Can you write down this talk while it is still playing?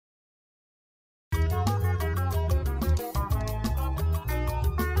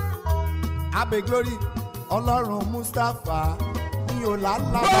abe glory ọlọ́run Mustapha ní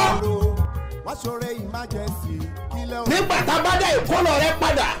ọ̀làlábàárò wọ́n ṣoore emergency kílẹ̀ òun. nígbà tá a bá dá ìkólọ rẹ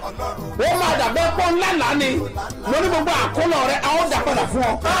padà ó máa dàbẹ́ pọ́ ńlá lánì mo ní gbogbo àkólọ rẹ a ó dà padà fún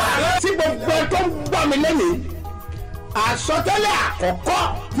ọ. tí gbogbo ẹ tó ń gbọ́ mi lẹ́yìn àsọtẹ́lẹ̀ àkọ́kọ́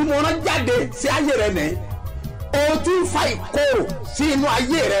tí mo rán jáde sí ayé rẹ nìyí o ti ń fa ìkorò sí inú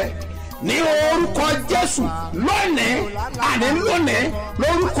ayé rẹ ní orúkọ Jésù lónìí àní lónìí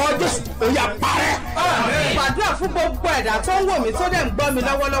lórúkọ Jésù ó yá parẹ́. gbàdúrà fún gbogbo ẹ̀dá tó ń wò mí tó dẹ̀ ń gbọ́ mi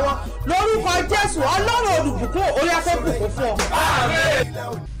lọ́wọ́lọ́wọ́ lórúkọ Jésù ọlọ́run olùbùkún orí afẹ́bùkún fún ọ.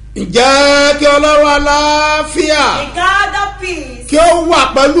 ǹjẹ́ kí ọlọ́run aláfíà kí ó wà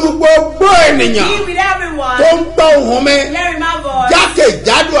pẹ̀lú gbogbo ènìyàn tó ń gbọ́ ohùn mi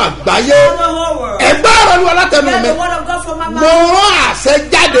jákèjádò àgbáyé ẹgbẹ́ ọ̀rọ̀ ni alátẹnu mi mo rán àṣẹ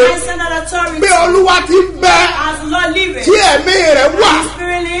jáde pé olúwa ti ń bẹ tí ẹ̀mí rẹ̀ wà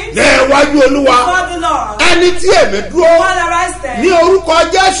ní iwájú olúwa ẹni tí ẹ̀mí dúró ní orúkọ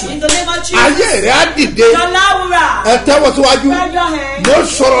Jésù ayé rẹ̀ á dìde ẹ tẹ́wọ́ síwájú mo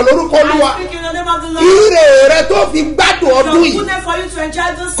sọ̀rọ̀ lórúkọ olúwa ire rẹ tó fi gbádùn ọdún yìí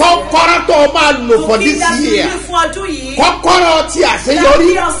kọ́kọ́rọ́ tó máa lò for this year kọ́kọ́rọ́ ti àṣeyọrí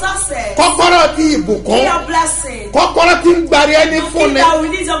kọ́kọ́rọ́ ti ìbùkún kọ́kọ́rọ́ ti ń gbari ẹni fún ẹ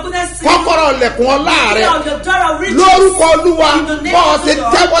kọ́kọ́rọ́ lẹ̀kùn ọlá rẹ lórúkọ olúwa bọ́ ọ ti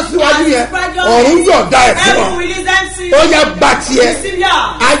tẹ́wọ́ síwájú yẹn ọ̀run yọ̀ọ̀dá ẹ̀ fún ọ ó yẹ gbà tiẹ̀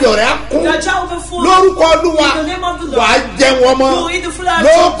ayọ̀ rẹ̀ á kún lórúkọ olúwa wàá jẹun ọmọ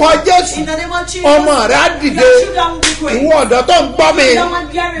lórúkọ Jésù ọmọ rẹ á dìde ìwọ ọ̀dọ́ tó ń gbọ́ mi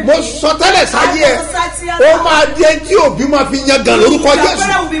mo sọ tẹ́lẹ̀ sáyé ẹ ó máa di ẹni tí òbí máa fi yan gan lórúkọ Jésù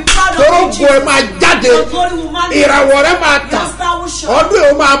torógbó ẹ máa jáde ìràwọ̀ rẹ máa tàn ọdún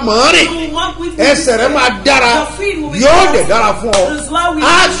ẹ máa mọ̀ ọ́n rìn ẹsẹ̀ rẹ máa dára yóò dẹ̀ dára fún ọ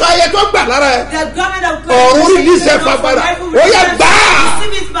aṣọ ayẹ tó gbà lára ẹ ọ̀run rí níṣẹ́ fagbára ó yẹ gbàá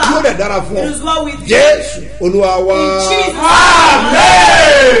yóò dẹ̀ dára fún ọ Jésù Olúwa wa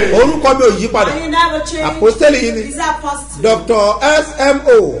àmín. orúkọ mi ò yí padà àpòstélì yìí ni Dr.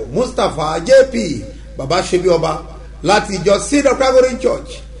 SMO Mustapha JP Babasebioba láti ìjọ Seed of Calvary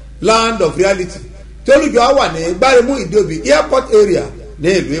Church Land of Reality tí olùjọ wà ní gbáremú ìdíòbí airport area ní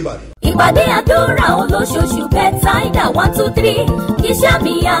ìlú Ìbàdàn. ìpàdé àdúrà olóṣooṣù Bethsaida 123 iṣẹ́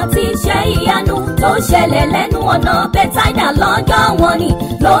mi àti iṣẹ́ ìyanu tó ṣẹlẹ̀ lẹ́nu ọ̀nà Bethsaida lọ́jọ́ wọn ni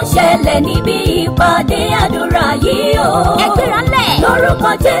ló ń ṣẹlẹ̀ níbi ìpàdé àdúrà yìí o. ẹgbẹ́ra lẹ̀ lórúkọ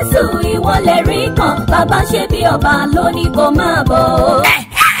Jésù ìwọlẹ̀ rí kan Babasebioba lóní kó máa bọ̀.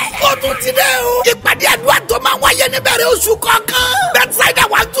 ó tún ti dé o. ìpàdé àdúrà tó máa wáyé níbẹ̀rẹ̀ oṣù kọ̀ọ̀kan Bethsaida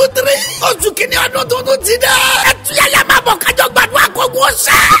 123 oṣù kìíní ọdún tuntun ti dé. ẹtúyàyà máa bọ̀ kájọ gbàdúrà kógun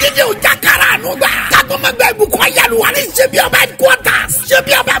ọ̀sẹ̀. dídé ọjà kára àánú gbà. kágbọ́mọgbẹ́ ìbùkún ayélujára ní Sebioba headquarters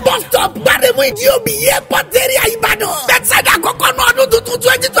Sebioba bus stop gbàdémù ìdíòbí airport area Ìbàdàn. Bethsaida àkọ́kọ́ náà ọdún tuntun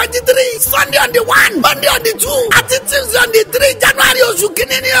 2023 Sunday on the 1 Monday on the 2 àti Tuesday on the 3 January oṣù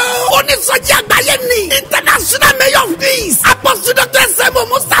kìíní ni o. onísọjí àgbáyé ni international mayor of peace Apostle Dr. SMO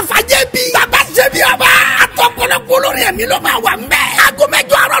Mustapha JP Babasebioba àtọkọlọpọ olórin ẹ̀mí ló máa wà ńbẹ̀. aago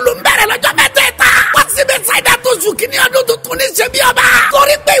 8 àárọ̀ ló ń bẹ̀rẹ̀ lọ́jọ́ mẹ́tẹ̀ẹ̀ta. wọ́n sì Bethsaida tó oṣù kìíní ọdún tuntun ní Sebioba.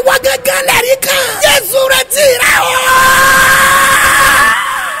 torí pé ìwọ gángan lẹ́rìí kan. Jésù rẹ̀ ti rẹ̀ o.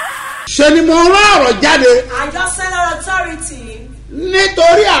 ṣe ni mo rán ọ̀rọ̀ jáde. I just send our authority.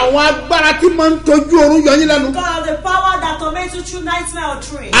 nítorí àwọn agbára tí máa ń tọ́jú oorun yọ yín lẹ́nu. God of the power that torments you through nightmare or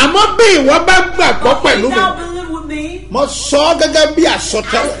dream. àmọ́ bí ìwọ bá gbàgbọ́ pẹ̀lú mi. now believe with me. mo sọ ọ́ gẹ́gẹ́ bí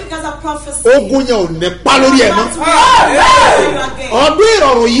àsọtẹ́lẹ̀. I speak as a prophecy. ogun yẹn ò ní pa lórí ẹ̀ mọ́. ọdún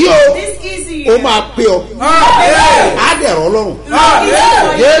ìrọ̀rùn yìí o. This easy. ó máa pé ọ. á dẹ̀rọ̀ Ọlọ́run.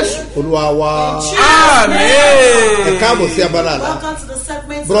 Jésù Olúwa wa. ẹ káàbọ̀ sí abala àlá. Welcome to the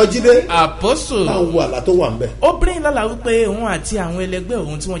segment. Bùrọ̀jídé. Apostle. táwọn wo àlá tó wà ń bẹ̀. ó bírín lálàá wípé òun àti àwọn ẹlẹgbẹ́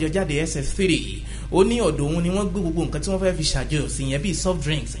òun tí wọ́n jọ jáde SF3 ó ní ọ̀dọ̀ òun ni wọ́n gbé gbogbo nǹkan tí wọ́n fẹ́ fi ṣàjọyọ̀ sí yẹn bíi soft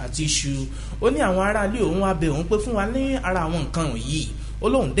drinks àti iṣu. ó ní àwọn aráalé òun wá bẹ̀ òun pé fún wa ní ara àwọn nǹkan wọ̀nyí ó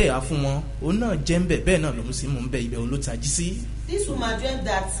lóun dẹ̀ á fún wọn òun náà jẹ́ ń bẹ̀ bẹ́ẹ̀ náà lòun sì mú un bẹ ibẹ̀ òun ló tají sí. This woman dreamt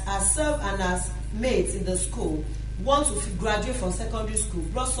that herself and her mates in the school want to graduate from secondary school,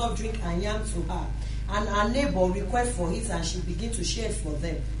 brought soft drink and yam to her, and her neighbor request for it, and she begin to share it for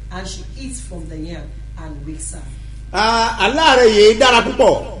them, and she eats from the yam and wakes her. àlá rẹ̀ yìí dára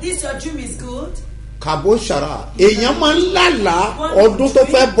púpọ̀. This your dream is good. kàbó ṣàrà èèyàn máa ń lálàá ọdún tó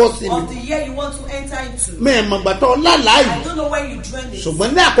fẹ́ bọ́ sí of mi. the year you want to enter into. mẹ́ẹ̀ mọ̀gbàtọ́ lálàá I yìí don't know when you dreamt it.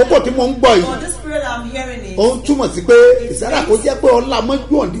 ṣùgbọ́n ní àkókò tí mo ń gbọ́ yìí But this spirit I'm hearing it. ó ń túmọ̀ sí pé ìsára kó jẹ́ pé ọlá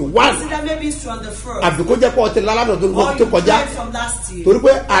mọ́jú ọ̀dì wá Consider maybe it's from the first. àbí kó jẹ́ pé ọtí lálàdọ̀ tó Or tó you kọjá dreamt from last year. torí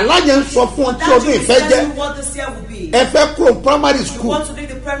pé aláyẹ̀ ń sọ fún ọ tí That ọdún dream is ìfẹ́ jẹ́ telling you what this year will be. ẹ fẹ́ kúrò primary You school want to leave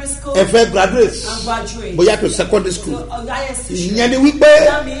the primary school. ẹ fẹ́ graduate. And graduate. bóyá to secondary school. So, higher institution. ìyẹn ni wípé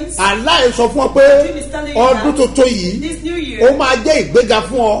That means aláì sọ fún ọ pé ọdún tuntun yìí this new year ó máa jẹ́ ìgbéga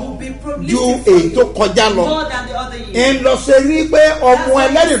fún ọ will be ju èyí tó kọjá lọ. more than the other year. ń lọ ṣe rí pé ọmọ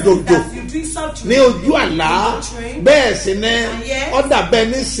ẹlẹ́rìndòdò ní ojú àlá bẹ́ẹ̀ sì ni ọ̀dà bẹ́ẹ̀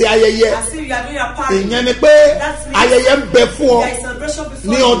ní ṣe ayẹyẹ. ìyẹn ni pé ayẹyẹ ń bẹ fún ọ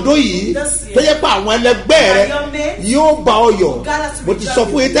ní ọdún yìí tó yẹ pé àwọn ẹlẹgbẹ́ rẹ yóò bá ọ yọ̀. mo ti sọ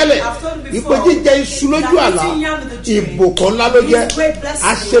fún yín tẹ́lẹ̀ ìpè jíjẹ iṣu lójú àlá ìbùkún ńlá ló jẹ́.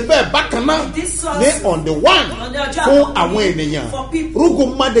 àṣebẹ̀ bákan náà ní on the one fún àwọn ènìyàn rúgùn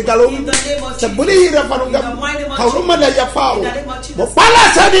mádégalo ṣàgbọ́n yìí rẹ fanugà kàwọn ọmọdé yẹ fáwọn mo pa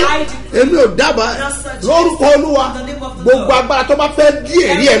láṣẹ ni èmi ò dábàá lórúkọ olúwa gbogbo agbára tó bá fẹ́ dí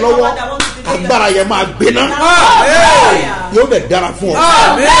èrí ẹ lọ́wọ́ agbára yẹn máa gbiná yóò dẹ̀ dára fún ọ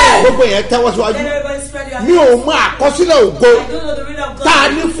gbogbo yẹn tẹ́wọ́ síwájú mi ò mọ àkọsílẹ̀ ògo tá a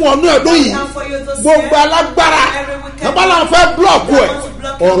ní fún ọ ní ọdún yìí gbogbo alágbára tọ́ba náà fẹ́ búlọ̀kù ẹ̀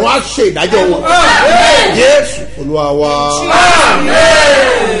ọ̀run á ṣe ìdájọ́ wọn Jésù olúwa wa.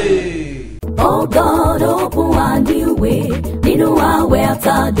 Oh God, open a new way nínú àwẹ̀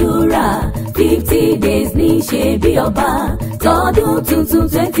àtàdúrà 50 days ní ṣe bí ọba tọdún tuntun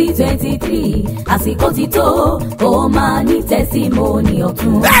 2023 àsìkò ti tó ó máa ní tẹ́símọ́nì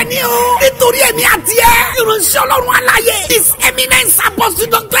ọ̀tun. bẹ́ẹ̀ni o nítorí èmi àti ẹ ìránṣẹ́ Ọlọ́run aláyé his eminence apostle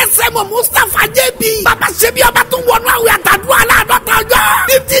Dr. Semo Mustapha JB Babasebioba tó wọnú àwẹ̀ àtàdúrà aláàdọ́ta ọjọ́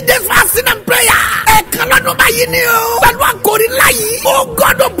 50 days fasting and prayer ẹ̀ẹ̀kan lọ́dún báyìí ni o pẹ̀lú àkòrí láyìí oh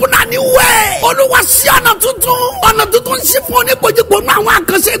God open a new way olúwa ṣí ọ̀nà tuntun ṣí fún oníkojúkò nínú àwọn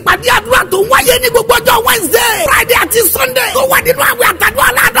àkànṣe ìpàdé àdúrà tó ń wáyé ní gbogbo ọjọ́ Wednesday Friday àti Sunday tó wà nínú àwẹ̀ àtàdúrà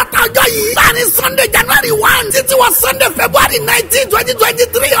aláàdọ́ta ọjọ́ yìí láàrin Sunday January 1 títí wọ Sunday February 19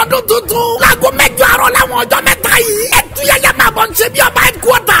 2023 ọdún tuntun láago 8 àárọ̀ láwọn ọjọ́ mẹ́ta yìí ẹ̀túyẹ̀yẹ̀ máa bọ̀ Ṣebíọba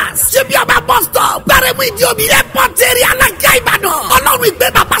headquarters Ṣebíọba bus stop gbàrẹ̀mú ìdíomi airport area Alákíá Ìbàdàn ọlọ́run ìgbé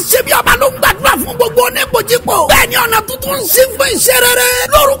bàbá Ṣebíọba ló ń gbàdúrà fún gbogbo oníkojúkò bẹ́ẹ̀ ni ọ̀nà tuntun ń ṣí fún iṣẹ́ rere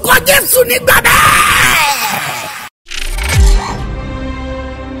lórúkọ Jésù nígbà bẹ́ẹ̀.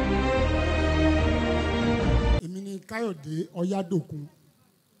 Káyọ̀dé Ọ̀yádòkun.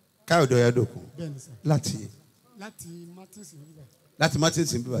 Káyọ̀dé Ọ̀yádòkun láti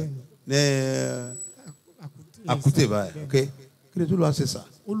Martins bíbá ní Àkútè báyìí ok kí ni tó lọ́wọ́ ṣe sà.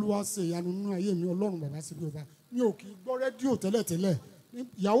 Olúwa ṣe ìyanu nínú ayé mi Ọlọ́run Babasebioba mi ò kì í gbọ́ rédíò tẹ́lẹ̀tẹ́lẹ̀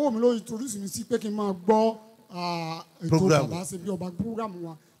ìyàwó mi ló introduce mi sí pé kí n máa gbọ́ ètò Babasebioba program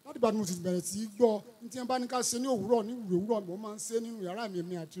wa láti gbà tí mo ti bẹ̀rẹ̀ sí í gbọ́ ní tí wọ́n bá ní ká ṣe ní òwúrọ̀ ní òwúrọ̀ mo máa ń ṣe nínú yàrá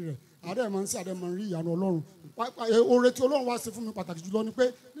mi àti rẹ̀ àdé máa ń ṣe àdé máa ń rí ìyanu Ọlọ́run oore tí Ọlọ́run wá ṣe fún mi pàtàkì jùlọ ni pé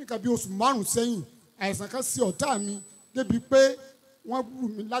ní nǹkan bí oṣù 5 sẹ́yìn àìsàn kan sí ọ̀tá mi débi pé wọ́n gbúrú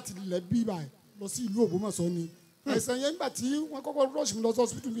mi láti ilẹ̀ bíbà lọ sí ìlú Ògbómọ̀ṣọ́ ni àìsàn yẹn nígbà tí wọ́n kọ́kọ́ rush mi lọ sí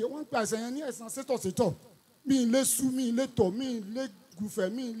hospital mi wọ́n pe àìsàn yẹn ní àìsàn sétọ̀sétọ̀ mi ì lè sú mi ì lè tọ̀ mi ì lè gùfẹ̀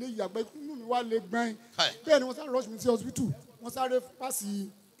mi ì lè yàgbẹ́ inú mi wá lè gbẹ́n bẹ́ẹ̀ ni wọ́n sáré rush mi sí hospital wọ́n sáré pàṣẹ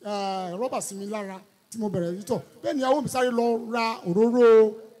rọ́bà sí mi lára tí mo bẹ̀rẹ̀ rí tọ̀ bẹ́ẹ̀ ni ìyàwó mi sáré lọ ra òróró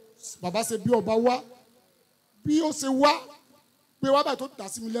Babasebioba wá bí ó ṣe wá pé wá báyìí tó dà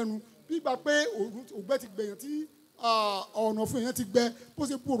sí mi lẹ́nu bí gbà pé ògbẹ́ ti gbẹ̀yàn tí ọ̀nà fún èèyàn ti gbẹ bó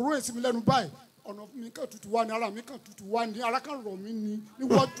ṣe bu òróró yẹn sí mi lẹ́nu báyìí ọ̀nà fún mi kàn tutù wá ní ara mi kàn tutù wá ní ara kan rọ̀ mí ní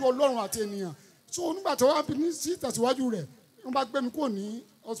níwájú Ọlọ́run àti ènìyàn so nígbà tí wọ́n bí sí ìtẹ̀síwájú rẹ̀ wọ́n bá gbé mi kúrò ní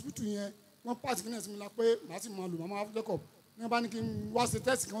hospital yẹn wọ́n pàṣẹ kíni ẹ̀sìn mi la pé màá sì máa lò màmá Jacob ní wọ́n bá ní kí n wá ṣe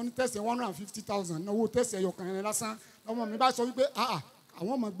tẹ́sì kan wọ́n ní tẹ́sì 150,000 náwó tẹ́sì ẹyọ kan yẹn lásán ọmọ mi bá sọ wípé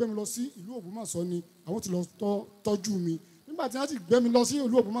àwọn máa gbé mi lọ sí ìlú Ògbómọ̀ṣọ́ ni àwọn ti lọ tọ́jú mi nígbà tí wọ́n ti gbé mi lọ sí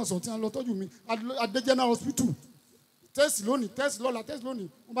ìlú Ògbómọ̀ṣọ́ tí wọ́n lọ tọ́jú mi adé general hospital tẹ́sì lónìí tẹ́sì lọ́la tẹ́sì lónìí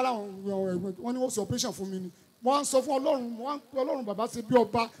wọ́n bá láwọn wọ́n ní wọ́n ṣe operation fún mi ni mo wá ń sọ fún Ọlọ́run mo wá ń pe Ọlọ́run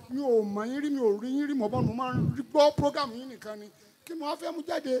Babasebioba mi ò mọ̀ yín rí mi ò rí yín rí mo máa ń rí gbọ́ program yín nìkan ni kí mo wá fẹ́ mú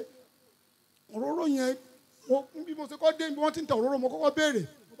jáde òróró yẹn bí mo ṣe kọ́ dé bí wọ́n ti ń ta òróró mo kọ́kọ́ béèrè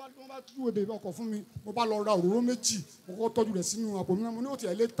wọ́n bá tú ebè ọkọ̀ fún mi mo bá lọ ra òróró méjì mo kọ́ tọ́jú rẹ̀ sínú àpò mi mo ní òtí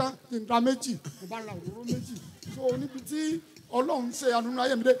ẹ̀ lé tán kí n ra méjì mo bá ra òróró méjì so níbi tí Ọlọ́run ṣe àánú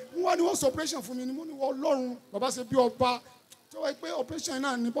ayé mi dé wọ́n ní wọ́n sọ operation fún mi ni mo ní wọ́n Ọlọ́run Babasebioba tí wọ́n pé operation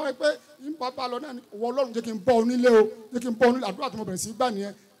náà ní bọ́ pé ń bá lọ náà ní wọ́n Ọlọ́run jẹ́ kí n bọ́ onílé o jẹ́ kí n bọ́ onílé àdúrà tí mo bẹ̀rẹ̀ sí gbà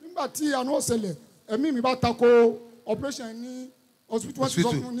nìyẹn nígbà tí àánú ọ̀sẹ̀lẹ̀ ẹ̀mí mi bá tako operation ní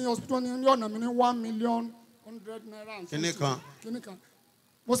hospital ní ọ̀nà mi ní 1 million 100 naira kíní kan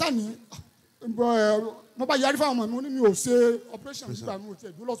mo sá ní mo bá yarí fáwọn ọmọ mi ní mi ò ṣe operation nígbà mi ò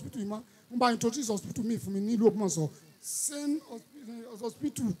tiẹ̀ dúró hospital yìí mọ́ mo bá introduce hospital mi fún mi ní ìlú Ògbómọ̀ṣọ́ same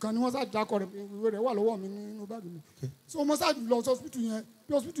hospital kan ni wọ́n sá dákọ̀ rẹ̀ ìwé rẹ̀ wà lọ́wọ́ mi nínú báàgì mi so mo sá lọ hospital yẹn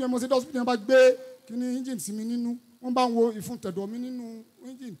bí hospital yẹn mo ṣe dé hospital yẹn bá gbé kíní engine sí mi nínú wọ́n bá ń wo ìfun tẹ̀dọ̀ mi nínú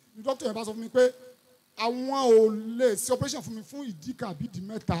engine ní dókítà yẹn bá sọ fún mi pé àwọn ò lè ṣe operation fún mi fún ìdí kan àbí ìdí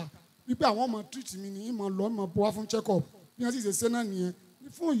mẹ́ta wípé àwọn ọmọ treat mi ní ìmọ̀ lọ́ ìmọ̀ bọ́ wá fún check up bí wọ́n sì ṣe ṣe náà nìyẹn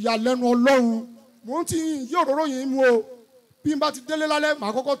fún ìyàlẹ́nu Ọlọ́run mo ti yí òróró yẹn mú o bí n bá ti délé lálẹ́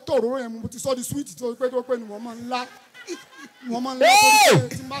màá kọ́kọ́ tọ́ òróró yẹn mo ti sọ́ di sweet tó pé ni wọ́n máa ń lá torí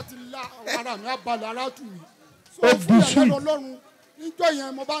pé tí n bá ti lá ara mi á balẹ̀ ara tù mí so fún ìyàlẹ́nu Ọlọ́run níjọ́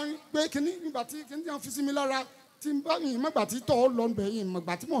yẹn mo bá ń gbé kínní nígbà tí kínní yẹn fi sí mi lára tí n bá yìí mọ̀gbà tí tọ́ lọ ń bẹ̀ yìí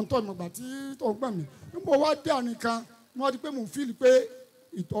mọ̀gbà tí mò ń tọ́ mọ̀gbà tí tọ́ gbà mí níbo wá dé ànìkan mo wá di pé mo fíìlì pé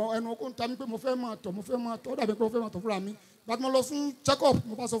ìtọ̀ ẹnu ọkọ̀ ń ta mí pé mo fẹ́ máa tọ̀ dàbí pé mo fẹ́ máa tọ̀ fúnra mi gbàtí mo lọ fún check up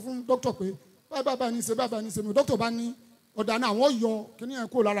mo bá sọ fún dókítà pé báyìí ní ṣe mi dókítà bá ní ọ̀dà náà àwọn yọ kíní yẹn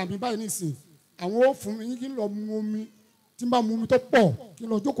kó lára mi báyìí ní ìsìn àwọn ò fún mi kí n lọ mu omi tí n bá mu omi tó pọ̀ kí n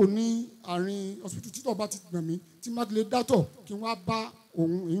lọ jókòó ní àárín hospital títọ̀ bá ti gbọ̀n mí tí n bá ti lè dátọ̀ kí n wá bá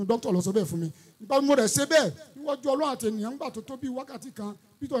òun èyí dókítà lọ sọ bẹ́ẹ̀ fún mi nígbà mo rẹ̀ ṣe bẹ́ẹ̀ níwájú Ọlọ́run àti ènìyàn nígbà tó tó bí wákàtí kan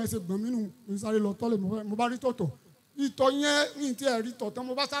bítọ̀ yẹn ṣe gbọ̀n mí nù mo sáré lọ tọ́lẹ̀ mo bá rí tọ̀tọ̀ ìtọ̀ yẹn ní ti ẹ̀ rí tọ̀tọ̀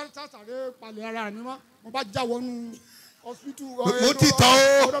mo bá sáré palẹ̀ ara mi mọ́ mo bá já wọnú hospital mo ti tọ́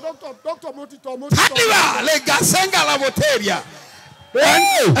o dókítà mo ti tọ́ hadira le gasenga la boteria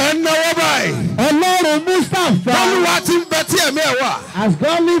ẹnáwó báyìí Ọlọ́run Mustapha olúwa ti ń bẹ tí ẹ̀mí ẹ̀ wà has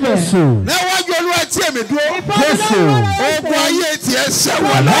gone live níwájú olúwa tí ẹ̀mí dúró ogun ayé tiẹ̀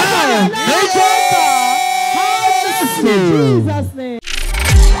ṣẹ̀wọ̀lá. Jesus name.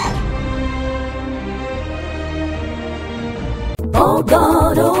 Oh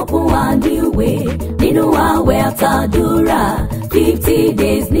God, open a new way nínú àwẹ̀ àtàdúrà 50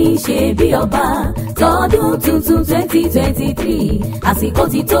 days ní ṣe bí ọba tọdún tuntun 2023 àsìkò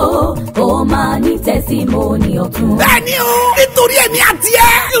ti tó ó máa ní tẹsímọ́nì ọ̀tun. bẹ́ẹ̀ni o nítorí èmi àti ẹ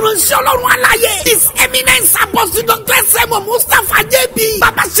ìránṣẹ́ Ọlọ́run aláyé his eminence apostle Dr. Semo Mustapha JB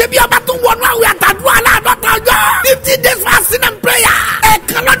Babasebioba tó wọnú àwẹ̀ àtàdúrà aláàdọ́ta ọjọ́ 50 days fasting and prayer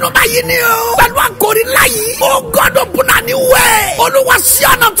ẹ̀ẹ̀kan lọ́dún báyìí ni o pẹ̀lú àkòrí láyìí oh God open a new way olúwa sí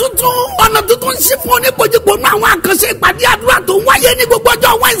ọ̀nà tuntun ṣe fún oníbojúgbò nínú àwọn àkànṣe ìpàdé àdúrà tó ń wáyé ní gbogbo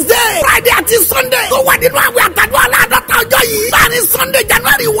ọjọ́ Wednesday Friday àti Sunday tó wà nínú àwẹ̀ àtàdúrà aláàdọ́ta ọjọ́ yìí láàrin Sunday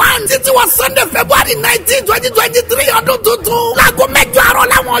January 1 títí wọ Sunday February 19 2023 ọdún tuntun láago 8 àárọ̀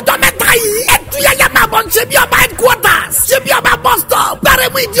láwọn ọjọ́ mẹ́ta yìí ẹ̀túyẹ̀yẹ̀ máa bọ̀ Ṣebíọba headquarters Ṣebíọba bus stop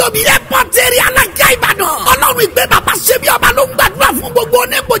gbẹrẹmú ìdíomi airport area alájà Ìbàdàn Ọlọ́run ìgbé bàbá Ṣebíọba ló ń gbàdúrà fún gbogbo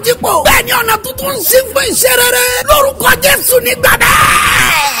oníbojúgbò bẹ́ẹ̀ ni ọ̀nà tuntun ń ṣí fún iṣẹ́ rere lórúkọ Jésù nígbà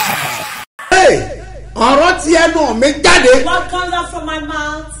ọ̀rọ̀ tí ẹnu mi jáde. What comes out from my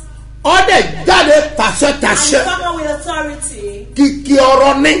mouth? ọ̀dẹ̀ jáde tàṣẹ-tàṣẹ. And come out with authority. kìkì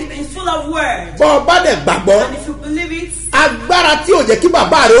ọ̀rọ̀ ni. It's full of words. bọ́ ọ bá dẹ̀ gbàgbọ́. And if you believe it. agbára tí ò jẹ́ kí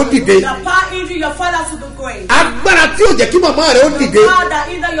bàbá rẹ̀ ó dìde. The power hindering your father to be great. agbára tí ò jẹ́ kí màmá rẹ̀ ó dìde. The power that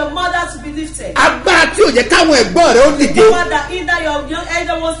hinder your mother to be lifted. agbára tí ò jẹ́ káwọn ẹ̀gbọ́n rẹ̀ ó dìde. The power that hinder your young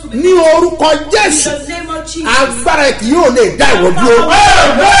elder ones to be ní lifted. orúkọ Jésù. In the name of Jesus. agbára kì yóò lè dá ìwọ dúró.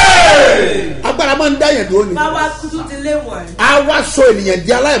 agbára máa ń dá yẹn dúró ni. Power could do delay one. a wá sọ ènìyàn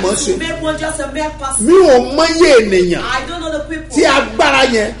di aláìmọ̀ọ́ṣe. Make one just a mere person. mi ò mọyé ènìyàn I don't know the people. tí agbára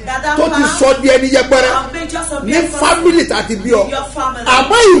yẹn tó ti sọ di ẹni yẹpẹrẹ ní fámìlì tàbí bí ọ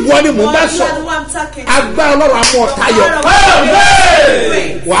àmọ́ ìwọ ni mò ń bá sọ agbára Ọlọ́run àmọ́ ọ̀tá yọ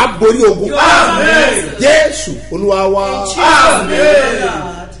wà á borí ogun Jésù Olúwa wa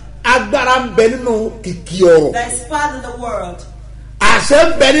agbára ń bẹ nínú kìkì ọ̀rọ̀ There is power in the world. àṣẹ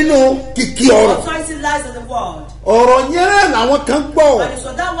ń bẹ nínú kìkì ọ̀rọ̀ Authority lies in the world. ọ̀rọ̀ yẹn làwọn kan gbọ́ And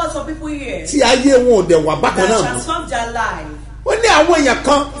so that was for people here tí ayé wọn ò dẹ̀ wà bákan that náà transformed their life. ó ní àwọn èèyàn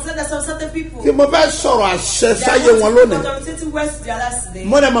kan He said there's some certain people tí mo fẹ́ sọ̀rọ̀ àṣẹ sáyé wọn lónìí authoritative words to their lives today.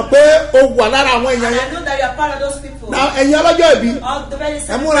 mo dẹ̀ mọ̀ pé ó wà lára àwọn èèyàn And yẹn I know that you are part of those people. na ẹ̀yin ọlọ́jọ́ ìbí All the very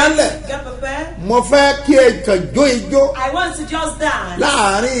ẹ múra ńlẹ̀ get prepared. mo fẹ́ kí ẹ kàn jó ijó I want to just dance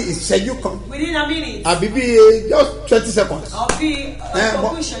láàárín ìṣẹ́jú kan within a minute. àbí bíi just 20 seconds I'll be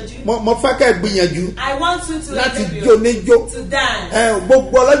mo fẹ́ kẹ́ ẹ gbìyànjú I want you to láti jó níjó to dance.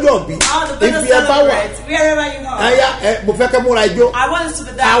 gbogbo ọlọ́jọ́ ìbí All the better ibi ẹ bá wà celebrate wherever you are. mo fẹ́ kẹ́ múra ijó I want us to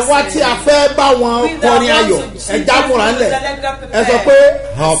be dancing. àwa tí a fẹ́ bá wọn kọrin ayọ̀ ẹ já múra ńlẹ̀ ẹ sọ pé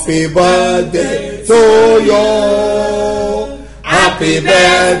happy birthday to you happy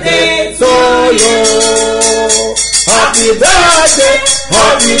birthday to you happy birthday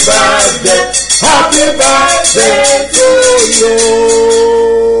happy birthday happy birthday to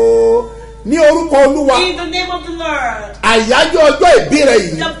you. ní orúkọ Olúwa In the name of the Lord. àyájọ́ ọjọ́ ìbí rẹ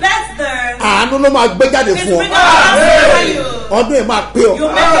yìí The best there. àánú àánú ló máa gbé jáde fún ọ ọdún yìí máa pé ọ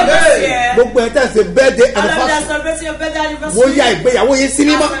gbogbo ẹ̀ tẹ̀ ṣe birthday anniversary mo ya ìgbéyàwó yín sí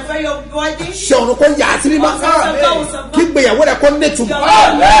mímọ́ ṣe ọ̀run kó yà á sí mímọ́ kí ìgbéyàwó rẹ̀ kó nítumọ̀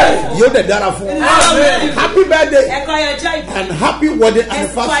yóò dẹ̀ dára fún ọ happy birthday and happy wedding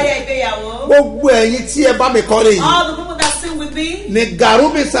anniversary gbogbo ẹ̀yin tí ẹ bá mi kọ́ lè yìí ní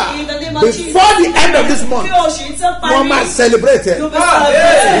garubisa before the end of this month wọ́n máa celebrate ẹ̀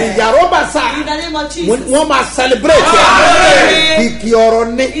ní yarobasa wọ́n máa celebrate ẹ̀ kìkì ọ̀rọ̀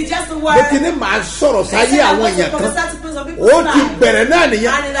ní létí ní màá sọ̀rọ̀ sáyé àwọn èèyàn kan ó ti bẹ̀rẹ̀ náà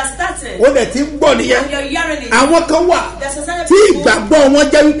nìyẹn ó dẹ̀ ti ń gbọ́ nìyẹn àwọn kan wà tí ìgbàgbọ́ wọn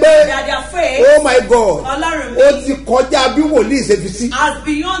jẹ́ wípé oh my God ó ti kọjá bí wòlíì ṣe fi sí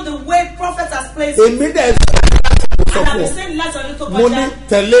èmi dẹ̀ mo ní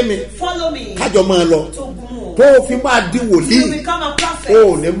tẹ̀lé mi kájọ máa lọ tó o fi máa di wòlíì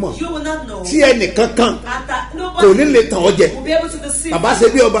o ò ní mọ̀ tí ẹnìkan kan kò ní lè tàn ọ́ jẹ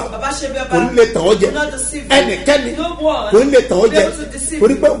Babasebioba kò ní lè tàn ọ́ jẹ ẹnikẹ́ni kò ní lè tàn ọ́ jẹ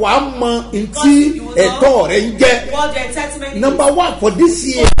torí pé wàá mọ ntí ẹ̀tọ́ rẹ̀ ń jẹ́ number one for this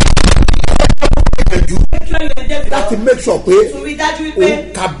year láti make sure pé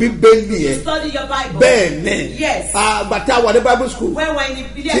o ka bíbélì yẹn bẹ́ẹ̀ ni àgbàtà wà ní bible school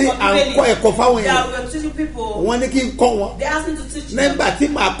tí à ń kọ́ ẹ̀kọ́ fáwọn yẹn wọ́n ní kí n kọ́ wọn nígbà tí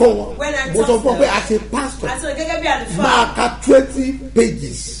màá kọ́ wọn mo sọ fún ọ pé as a pastor máa ka 20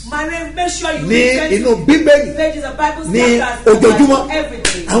 pages ní inú bíbélì ní ojoojúmọ́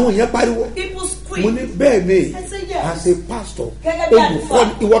àwọn èèyàn pariwo mo ní bẹ́ẹ̀ ni as a pastor olùkọ́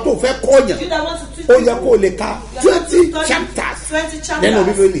ìwọ tó fẹ́ kọ́ yàn ó yẹ kó o lè ka 20 chapters nínú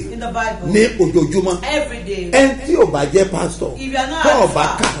bíbélì ní ojoojúmọ́ ẹni tí ò bá jẹ́ pastor tó ò bá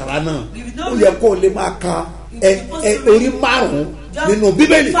kàrà náà ó yẹ kó o lè máa ka orí márùn-ún nínú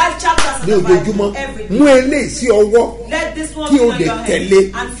bíbélì ní ojoojúmọ́ mú eléyìí sí ọwọ́ kí o lè tẹ̀lé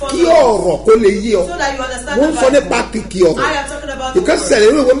kí ọ̀rọ̀ kó lè yé ọ wọ́n sọ nípa kìkì ọ̀rọ̀ ìkẹsẹ̀lẹ̀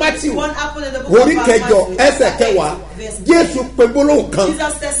ìwé ìwé Matthew orí kẹjọ ẹsẹ̀ kẹwàá Jésù pé gbólóhùn kan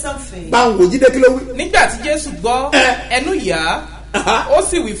báwo jíde kí ló wí. nígbà tí Jésù gbọ́ ẹnu yà á ó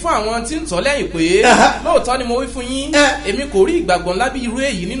sì wí fún àwọn tí ń tọ́ lẹ́yìn pé lóòótọ́ ni mo wí fún yín èmi kò rí ìgbàgbọ́ ńlá bí irú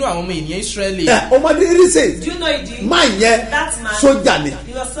èyí nínú àwọn ọmọ ènìyàn Ísírẹ́lì. ọmọdé rísè máa yẹ sójà ni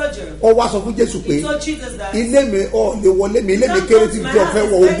ó wá sọ fún Jésù pé ilé mi ò lè wọlé mi ilé mi kéré tí ìjọ fẹ́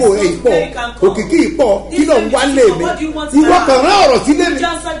wọ ògbó rẹ̀ ìpọ̀ òkìkí ìpọ̀ kí ló ń wá lé mi ìwọ kan rán ọ̀rọ̀ sí lé mi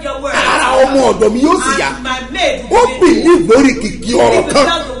ara ọmọ ọ̀dọ̀ mi yóò sì yá ó bì ní ìgbórí kìkì ọ̀rọ̀ kan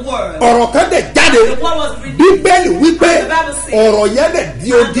ọ̀rọ̀ kan dẹ̀ jáde bíbélì wípé ọ̀rọ̀ yẹn dẹ̀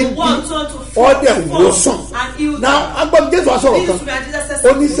di odindi ọ̀dẹ̀ wòsàn náà agbọ́n Jésù asọ̀rọ̀ kan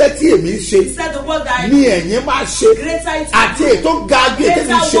oníṣẹ́ tí èmi ń ṣe ní ẹ̀yin máa ṣe àti ètò gaajú ètò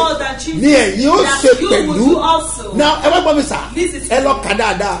mi ṣe ní ẹ̀yin ó ṣe pẹ̀lú náà ẹ bá gbọ́ mi sà ẹ lọ kà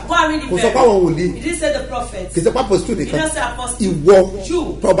dáadáa kò sọ pé àwọn wòlíì kì í sọ pé apostol nìkan ìwọ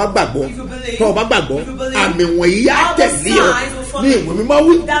tó o bá gbàgbọ́ àmì wọ̀nyí á tẹ̀lé ọ ní ìwé mímọ́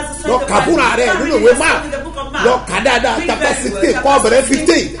wí lọ kàbúrà rẹ nínú ìwé máa lọ kà dáadáa chapter 16 kọ́ bẹ̀rẹ̀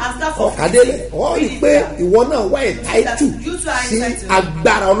 15 ọ̀kadélé ọ̀ rí i pé ìwọ náà wá ẹ̀táìtù sí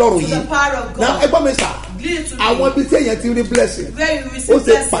agbára ọlọ́run yìí náà ẹgbọ́n mi sà àwọn ibi tí èèyàn ti rí blessing ó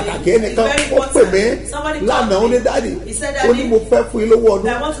ṣe pàtàkì ẹnìkan ó pè mí lánàá ó ní dáàdì ó ní mo fẹ́ fún yín lówó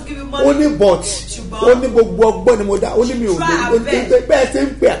ọdún ó ní but ó ní gbogbo ọgbọ́n ni mo dá ó ní mi ò lè bẹ́ẹ̀ ṣe ń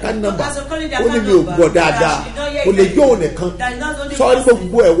pè àkáńtì nọ́mbà ó ní mi ò gbọ́ dáadáa ó lè jó òun nìkan sọ́ọ́rí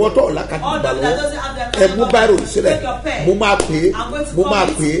gbogbo ẹ̀wọ́ tó ọ̀làkàtì gbà lọ́wọ́ ẹ̀ mú báyìí sílẹ̀ mo máa pè é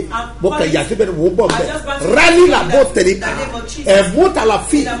mo kà yà síbẹ̀ ni mo bọ̀ bẹ̀ rálí là bó tẹ̀lé kà ẹ̀ mú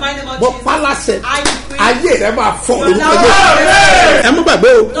tàlàfì mo pálásẹ̀ ayé rẹ máa fọ orúkọ yẹn ẹ mú gbàgbé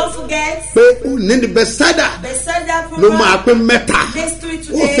o pé òní ni Bẹ́sẹ́dà ló máa pé mẹ́ta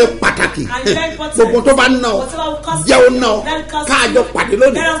ó ṣe pàtàkì gbogbo tó bá ná ọ jẹun ná ọ káàjọ pàdé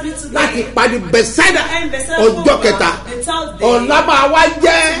lónìí láti pàdé Bẹ́sẹ́dà ọjọ́ kẹta ọ̀la máa wá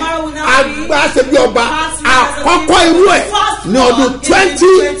jẹ́ Babasebioba àkọ́kọ́ irú ẹ̀ ní ọdún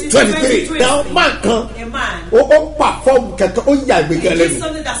 2023 náà máa kan ó pàfọ́ọ̀mù kẹ̀kẹ́ ó yà ìgbéga lẹ́nu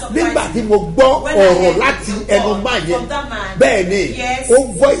nígbà tí mo gbọ́ ọ̀rọ̀ láti ẹnu máa yẹn bẹ́ẹ̀ ni ó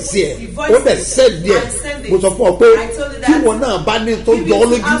voice ẹ̀ ó dẹ̀ send ẹ̀ mo sọ fún ọ pé tí wọn náà bá ní tó yọ ọ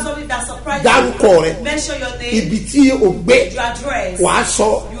lójú dárúkọ rẹ ibi tí o gbé wàá sọ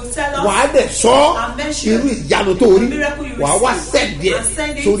wàá dẹ̀ sọ irú ìyanu tó rí wàá wá send ẹ̀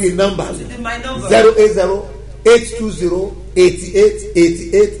sórí nọ́mbà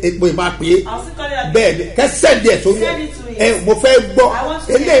 08082088888 mo máa pè é bẹ́ẹ̀ ni kẹsẹ̀ díẹ̀ sórí ẹ mo fẹ́ gbọ́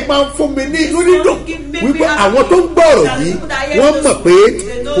eléyìí máa ń fún mi ní inú dídùn wípé àwọn tó ń gbọ́ ọ̀rọ̀ yìí wọ́n mọ̀ pé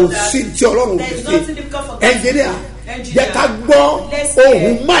kò sí tí ọlọ́run fi ṣe ẹnjìníà jẹ́ ká gbọ́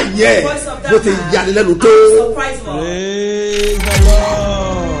ohun máa yẹ bó ti yanilẹ́nu tó.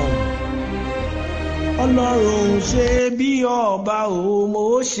 ọlọ́run ṣe bí ọba o mo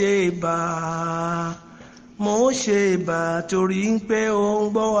ṣe bá mo ṣe bá torí ń pé ó ń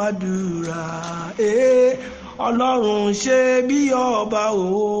gbọ́ àdúrà ọlọ́run ṣe bí ọba o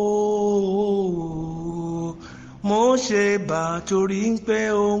mo ṣe bá torí ń pé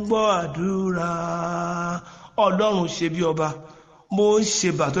ó ń gbọ́ àdúrà ọlọ́run ṣe bí ọba mo ń ṣe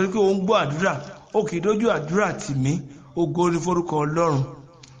bá torí pé ó ń gbọ́ àdúrà ó kì í dójú àdúrà tì mí ògo ni forúkọ ọlọ́run.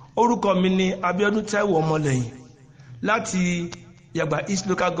 Orúkọ mi ni Abíọ́dún Táíwò Ọmọlẹ́yìn láti Yàgbà East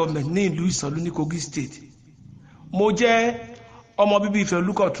Local Government ní ìlú Ìsànlú ní Kogi State. Mo jẹ́ ọmọ bíbí Ifẹ̀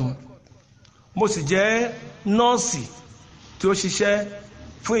Olúkọ̀tún. Mo sì jẹ́ nọ́ọ̀sì tí ó ṣiṣẹ́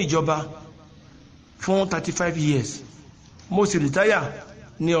fún ìjọba fún 35 years. Mo sì rìtáyà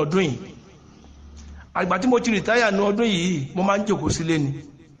ní ọdún yìí. Àgbà tí mo ti rìtáyà ní ọdún yìí mo máa ń jòkó sílé ni.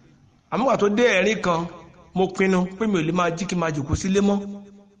 Àmúgbà tó dé ẹ̀rín kan mo pinnu pé mi ò lè máa jí kí n máa jòkó sílé mọ́.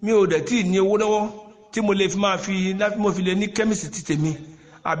 Mi ò dẹ̀ tí ní owó lọ́wọ́ tí mo lè fi máa fi láti mo fi lè ní kẹ́mísì ti tèmi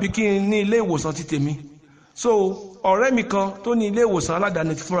àbí kí n ní ilé ìwòsàn ti tèmi. So ọ̀rẹ́ mi kan tó ní ilé ìwòsàn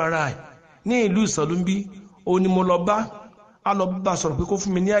aládàáni fúnra rẹ̀ ní ìlú Ìsànlú bí òun ni mo lọ bá a lọ bá sọ̀rọ̀ pé kó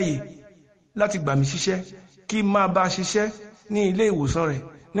fún mi ní àyè láti gbà mí ṣiṣẹ́ kí n máa bá a ṣiṣẹ́ ní ilé ìwòsàn rẹ̀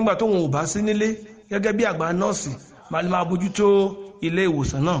nígbà tó wọn ò bá sí nílé gẹ́gẹ́ bí àgbà nọ́ọ̀sì màá lè máa bójútó ilé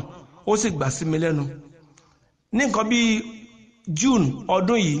ìwòsàn náà ó sì gbà sí mi lẹ́nu. Ní nǹkan bíi June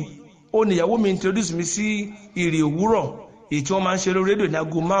ọdún yìí ó ní ìyàwó mi introduce mi sí ìrì òwúrọ̀ èyí tí wọ́n máa ń ṣe lórí rédíò ní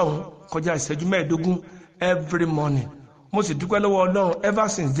aago 5 kọjá ìṣẹ́jú 15 every morning. Mo sì dúpẹ́ lọ́wọ́ Ọlọ́run ever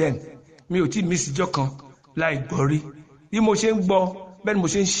since then mi ò tí ì miss ìjọ kan láì gbọ́ rí. Bí mo ṣe ń gbọ́ bẹ́ẹ̀ ni mo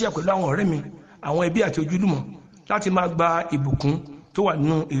ṣe ń ṣiṣẹ́ pẹ̀lú àwọn ọ̀rẹ́ mi àwọn ẹbí àti ojúlùmọ̀ láti máa gba ìbùkún tó wà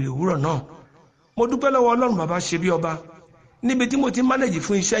nínú ìrì òwúrọ̀ náà. Mo dúpẹ́ lọ́wọ́ Ọlọ́run bàbá ṣe bí ọba níbi tí mo ti manage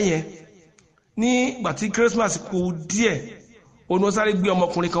fún iṣẹ́ yẹn ní ìgbà tí Christmas kù díẹ̀ òun sáré gbé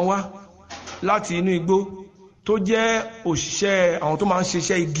ọmọkùnrin kan wá láti inú igbó tó jẹ́ òṣìṣẹ́ àwọn tó máa ń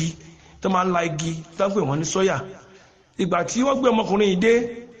ṣiṣẹ́ igi tó máa ń la igi tó ń pè wọ́n ní sọ́yà. Ìgbà tí wọ́n gbé ọmọkùnrin yìí dé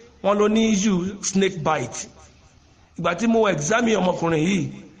wọ́n ló ní issue snake bite. Ìgbà tí mo examine ọmọkùnrin yìí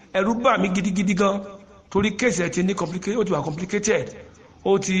ẹ̀rù bà mí gidigidi gan torí kéèsì ẹ̀ ti ní ó ti wà complicated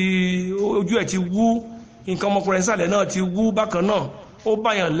ojú ẹ̀ ti wú nǹkan ọmọkùnrin sàlẹ̀ náà ti wú bákan náà ó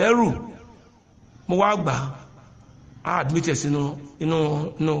báyàn lẹ́rù. Mo wá gbà á admitted sínú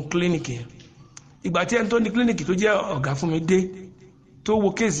inú kílíníkì yẹn. Ìgbà tí ẹni tó ní kílíníkì tó jẹ́ ọ̀gá fún mi dé tó wo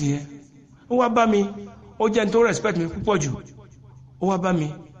kéèsì yẹn ó wá bá mi ó jẹ́ ẹni tó respect mi púpọ̀ jù ó wá bá mi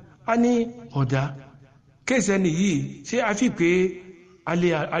á ní ọ̀dà kéèsì ẹni yìí ṣé a fi pé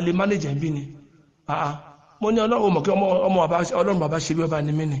a lè manage ẹ̀ ń bí ni mo ní Ọlọ́run mọ̀ kí Ọlọ́run bàbá ṣe bí ọba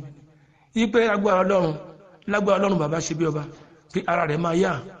ni mí ni yí pé lágbára Ọlọ́run bàbá ṣe bí ọba pé ara rẹ̀ máa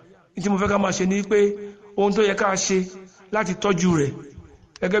yá ní tí mo fẹ́ ká máa ṣe ni pé ohun tó yẹ ká ṣe láti tọ́jú rẹ̀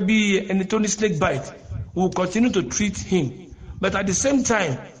gẹ́gẹ́ bí ẹni tó ní snake bite we will continue to treat him but at the same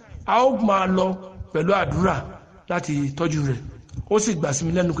time a ó máa lọ pẹ̀lú àdúrà láti tọ́jú rẹ̀. Ó sì gbà sí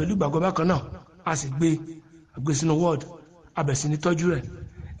mi lẹ́nu pẹ̀lú ìgbàgbọ́ bákan náà a sì gbé sínú ward a bẹ̀ sí ní tọ́jú rẹ̀.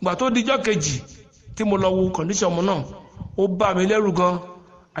 Ìgbà tó dijọ́ kejì tí mo lọ wo condition ọmọ náà ó bà mí lẹ́rù gan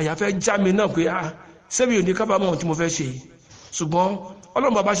àyàfẹ́ já mi náà pé ṣebí ò ní kábàámọ̀ tí mo fẹ́ ṣe ṣùgbọ́n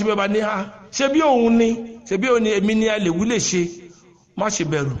Ọlọ́run bàbá ṣe bí ọba ní ṣe bí òun ni ṣe bí òun ni èmi ni a lè wí lè ṣe má ṣe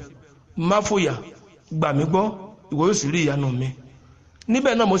bẹ̀rù má fòyà gbà mí gbọ́ ìwọ yóò sì rí ìyanu mi.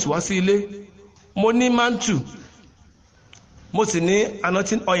 Níbẹ̀ náà mo sì wá sí ilé mo ní mantu mo sì ní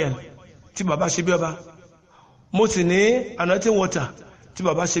anointing oil tí bàbá ṣe bí ọba mo sì ní anointing water tí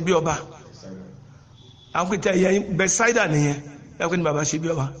bàbá ṣe bí ọba àwọn pètè ẹ̀yẹ bẹ́sáìdà nìyẹn ẹ̀kọ́ ni bàbá ṣe bí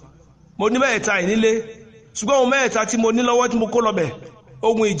ọba. Mo ní mẹ́ẹ̀ta ẹ̀ nílé ṣùgbọ́n ohun mẹ́ẹ̀ta tí mo ní lọ́wọ́ tí mo kó lọ bẹ̀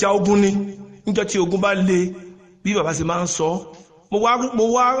ohun ìjà ogun ni níjọ́ tí ogun bá le bí bàbá ṣe máa ń sọ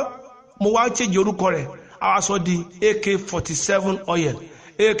mo wá change orúkọ rẹ̀ àwa sọ di AK-47 oil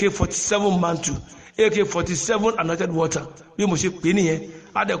AK-47 mantle AK-47 anointed water bí mo ṣe pè é nìyẹn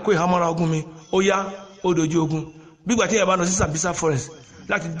á dẹ̀ kó ìhámọ́ra ogun mi ó yá ó dojú ogun bí ìgbà tí yẹn bá lọ sí Sambisa forest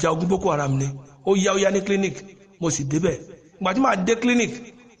láti ja ogun Boko Haram ni ó yá ní clinic mo sì débẹ̀ ìgbà tí màá dé clinic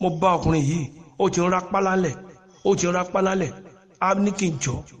mo bá ọkùnrin yìí ó ti ń ra pálálẹ̀ á ní kí n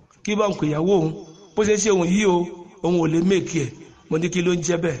jọ kí bá ń pè ìyàwó òun bó ṣe ń ṣe òun yìí o òun ò lè méèkì ẹ̀ mo ní kí ló ń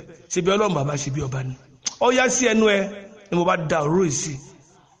jẹ́ bẹ́ẹ̀ ṣe bí Ọlọ́run bàbá ṣe bí ọba ni ó yá sí ẹnu ẹ ni mo bá da òróró yìí sí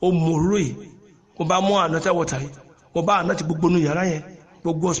ó mú òróró yìí mo bá mú anointed water yìí mo bá anointed gbogbo inú yàrá yẹn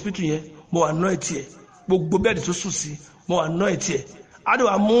gbogbo hospital yẹn mo anointed ẹ̀ gbogbo bẹ́ẹ̀dì tó sùn sí mo anointed ẹ̀ á dẹ̀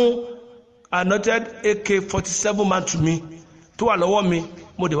wá mú anointed AK-47 mantle mi tó wà lọ́wọ́ mi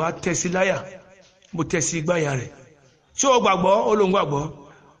mo dẹ̀ wá tẹ̀ sí láyà mo tẹ̀ sí gbáyà rẹ̀ ṣé o gbàgbọ́ ó lóun gbàgbọ́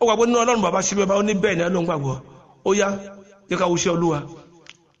ó gbàgbọ́ nínú ọlọ́run bàbá ṣe bí ọba ó ní bẹ́ẹ̀ ni lóun gbàgbọ́ ó yá jẹ́ ká wúṣẹ́ olúwa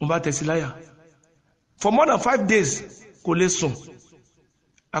mo bá tẹ̀ sí láyà for more than 5 days kò lè sùn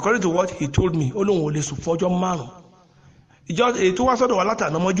according to what he told me ó lóun ò lè sùn fún ọjọ́ 5 ìjọ èyí tó wá sọ́dọ̀ wa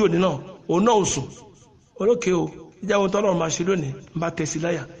látàná mọ́jú òní náà òun náà ò sùn olókè o ìjà ohun tọ́lọ́run máa ṣe lónìí ń bá tẹ̀ sí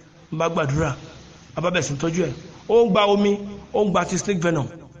láyà ń bá gbàdúrà abábẹ̀sìn tọ́jú ẹ̀ ó ń gba omi ó ń gba ti snake venom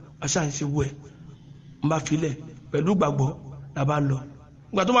aṣáǹṣe wú ẹ̀ ń bá filẹ̀ pẹ̀lú gbàgbọ́ la bá lọ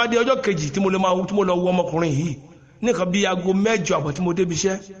ìgbà tó máa di ọjọ́ kejì tí mo lọ wo ọmọkùnrin yìí nìkan bíi aago 8 àbọ̀ tí mo débi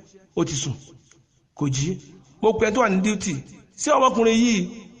iṣẹ́ ó ti sùn kò jí mo pẹ́ tó wà ní duty sí ọmọkùnrin yìí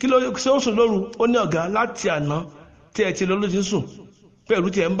kí ló ṣe ó sùn lóru ó ní ọ̀gá láti àná tí ẹ ti lọ ló ti ń sùn pẹ̀lú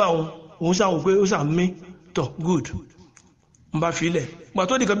tí ẹ ń bá òun ṣàwọn pé ó ṣàmí tọ̀ good ń bá filẹ̀ ìgbà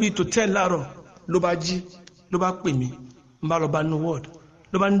tó nìkan bíi tó 10 láàárọ̀ ló bá jí ló bá pè mí ń bá lọ bá ní ward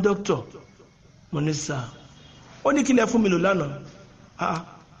ló bá ní doctor mo ní sáà ó ní kí lẹ fún mi lò lánàá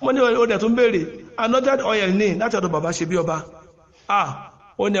mo ní ó dẹ̀ tún béèrè anointed oil ní láti ọ̀dọ̀ bàbá ṣe bí ọba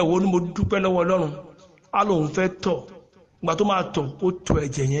ó ní ẹ̀wọ̀ ní mo dúpẹ́ lọ́wọ́ ọlọ́run á lóun fẹ́ tọ̀ ìgbà tó máa tọ̀ ó tọ̀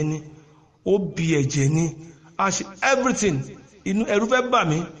ẹ̀jẹ̀ yẹn ní ó bi ẹ̀jẹ̀ ní a ṣe everything inú ẹ̀rù fẹ́ bà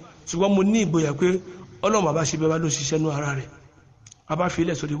mí ṣùgbọ́n mo ní ìgboyà pé ọlọ́run bàbá ṣe bí ọba ló ṣiṣẹ́ nú ara rẹ̀ a bá fi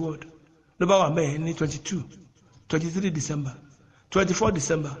ilẹ̀ sórí ward ló bá wà mẹ́ẹ̀ ní 22 23 December 24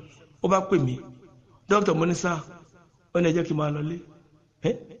 December ó bá pè mí dókítà mọ́nísà ó ní ẹ jẹ́ kí n máa lọlé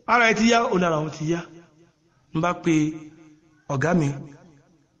ara ẹ ti yá ó lára wọn ti yá n bá pe ọ̀gá mi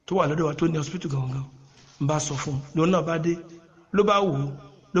tó wà lọ́dọ̀ wa tó ní hospital gangan n bá sọ fún un lòun náà bá dé ló bá wò ó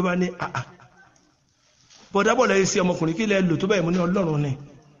ló bá ní bọ̀dábọ̀ lẹ́yìn sí ọmọkùnrin kí lẹ́ lò tó bẹ́ẹ̀ mú ní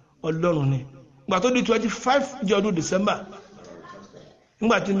ọlọ́run ni gbà tó di 25 jẹ́ ọdún December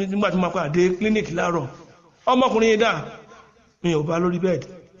nígbà tí mo padà dé clinic láàárọ̀ ọmọkùnrin yìí dà mi ò bá lórí bẹ́ẹ̀dì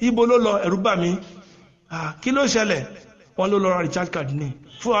ibo ló lọ ẹ̀rù bà mí kí ló ṣẹlẹ̀ wọ́n ló lọ ra recharge card ní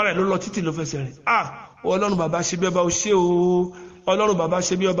fún ara ẹ̀ ló lọ títì ló fẹsẹ̀ rìn ọlọ́run bàbá ṣe bí ọba ó ṣe o ọlọ́run bàbá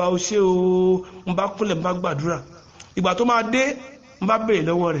ṣe bí ọba ó ṣe o ń bá kúnlẹ̀ ń bá gbàdúrà ìgbà tó máa dé ń bá béèrè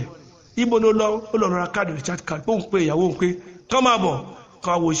lọ́wọ́ rẹ̀ ibo ló lọ ó lọ ra card recharge card pé òun pé ìyàwó òun pé kán máa bọ̀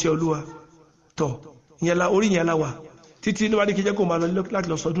kán wo iṣẹ́ olúwa tọ̀ orí yẹn la wà títí ló bá ní kí jẹ́ kó máa lọ láti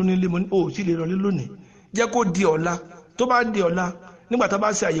lọ sọdún nílé mo ní ó sì lè rọlé lónìí jẹ́ kó di ọ̀la tó bá di ọ̀la nígbà tá a bá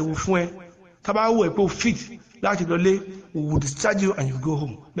ṣe àyẹ̀wò fún ẹ tá a bá wò ẹ pé ó fit láti lọlé we will discharge you and you go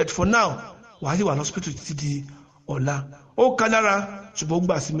home but for now wàá sì wà lọ́sípítù títí di ọ̀la ó ká lára ṣùgbọ́n ó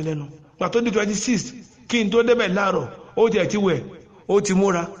gbà sí mi lẹ́nu gbà tó di 26 kí n tó débẹ̀ láàárọ̀ ó ti ẹ̀ ti wẹ̀ ó ti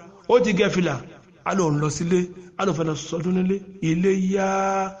múra ó ti gẹ fìlà á lòun lọ sílé á lòun fẹ́ lọ sọdún nílé ilé yá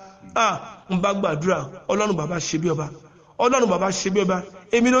ń bá gbàdúrà ọlọ́run bàbá ṣe bí ọba ọlọ́run bàbá ṣe bí ọba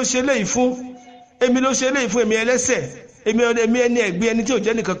èmi ló ṣe léyìí fún èmi ẹlẹ́sẹ̀ èmi ẹni ẹ̀gbẹ́ ẹni tí ò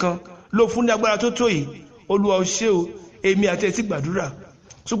jẹ́ nìkankan ló fún ní agbára tó tó yìí olúwa ó ṣe o èmi àti ẹ̀ ti gbàdúrà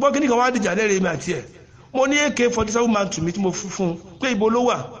ṣùgbọ́n kí ni kan wá dìjà lẹ́rìí èmi àti ẹ̀ mo ní AK-47 man tù mí tí mo fún un pé ibo ló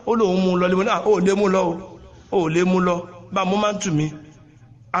wà ó lòun mú un lọ lé ó lè mú lọ ó lè mú lọ bá mo máa ń tù mí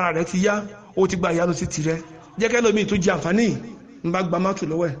ara rẹ̀ ti yá ó ti gba ìyanu sí tirẹ̀ jẹ́ kẹ́ lómi tó jẹ àǹfààní ń bá gba mátù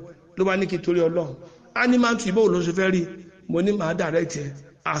lọ́wọ́ ẹ̀ ló bá ní kí n torí ọlọ́run á ní máa ń tù ìbò ló ṣe fẹ́ rí mo ní màá direct ẹ̀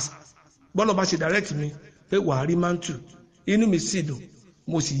as bọ́lọ̀ bá ṣe direct mi pé wàá rí máa ń tù inú mi sì dùn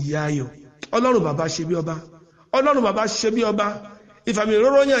mo sì yá ayọ̀ ọlọ́run bàbá ṣe bí ọba ọlọ́run bàbá ṣe bí ọba ìfàmì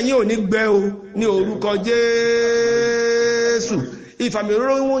òróró yàn yín ò ní gbẹ o ní orúkọ Jésù ìfàmì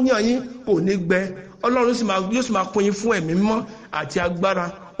òróró yàn yín ò ní gbẹ ọlọ́run yóò sì máa kún yín fún ẹ̀mí mímọ́ àti agbára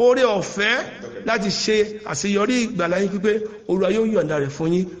oore ọ̀fẹ́ láti ṣe àṣeyọrí ìgbàlá yín pípé Olúwa yóò yọ̀ǹda rẹ̀ fún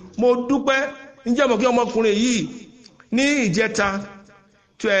yín mo dúpẹ́ ǹjẹ́ mọ̀ kí ọmọkùnrin yìí ní ìjẹta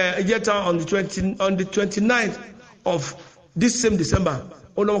on the 29th of this same December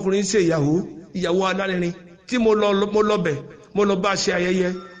ọlọ́mọkùnrin ṣe ìyàwó alárinrin tí mo lọ bẹ̀ mo lọ bá ṣe ayẹyẹ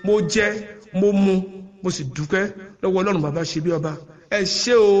mo jẹ mo mu mo sì dúpẹ́ lọ́wọ́ ọlọ́run bàbá ṣe bí ọba ẹ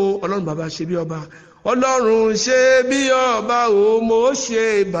ṣé o ọlọ́run bàbá ṣe bí ọba ọlọ́run ṣe bí ọba o mo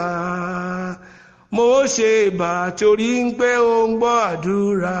ṣe bá torí ń pé ó ń gbọ́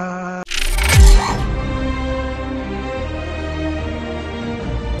àdúrà.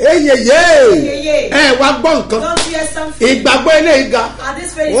 eyeye ẹ wá gbọ́ nǹkan ìgbàgbọ́ eléyìí ga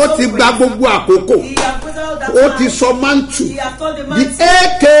ó ti gba gbogbo àkókò ó ti sọ mántù di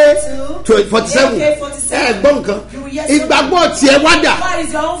AK-47 ẹ gbọ́ nǹkan ìgbàgbọ́ tiẹ̀ wá dà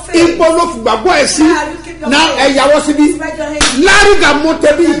ibo ló fi gbàgbọ́ ẹ sí na ẹ̀yàwó síbi láríga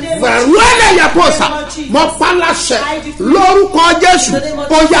mọ́tẹ́bí wẹ́lẹ̀ yàpọ̀sà mọ́ pálásẹ̀ lórúkọ Jésù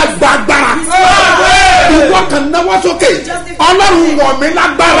ó yá gbàgbára ìwọ kan náwó sókè Ọlọ́run wọ̀ mí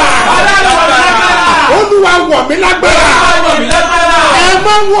lágbára Olúwa wọ̀ mí lágbára ẹ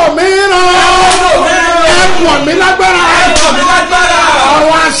má wọ̀ mí rán ẹ wọ̀ mí lágbára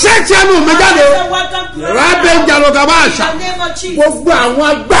ọ̀rọ̀ àṣẹ tí ẹnu mi jáde rábẹ́ jalogaba àṣà gbogbo àwọn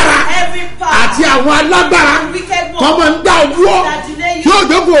agbára àti àwọn alágbára tọmọ ń dá owó tí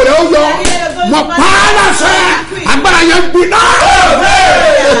òjòkó rẹ̀ ó yọ mọ̀ pàálàṣẹ agbára yẹn gbiná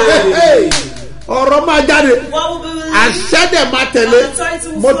ọ̀rọ̀ máa jáde àṣẹ dẹ̀ máa tẹ̀lé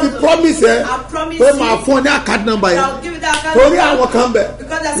mo ti promise ẹ pé máa fún ọ ní account number yẹn torí àwọn kan bẹ̀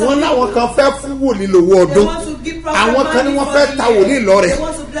wọ́n láwọn kan fẹ́ fún wòlíì lówó ọdún àwọn kan ní wọ́n fẹ́ ta wòlíì lọ́rẹ̀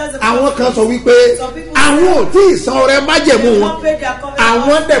àwọn kan sọ wípé àwọn ò tí ì san ọrẹ májẹ̀mú wọn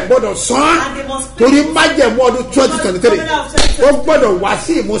àwọn dẹ̀ gbọ́dọ̀ san torí májẹ̀mú ọdún 2023 ó gbọ́dọ̀ wá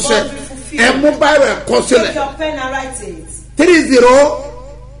sí ìmúṣẹ ẹ mú báyìí ẹ kọ sílẹ̀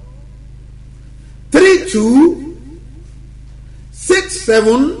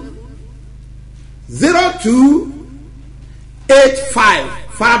 32670285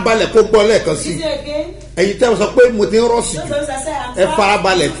 farabalẹ̀ kó gbọ́ lẹ́ẹ̀kan sí ẹ̀yin tẹ́ ọ sọ pé mo ti ń rọ̀ sí jù ẹ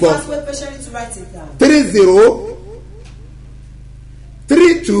farabalẹ̀ gbọ́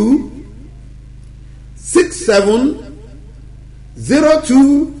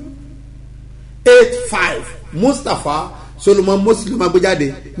 32670285 Mustapha Solomon Muslim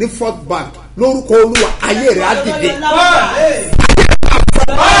agbéjáde ní Fort Bank lórúkọ Olúwa ayé rẹ̀ á dìde.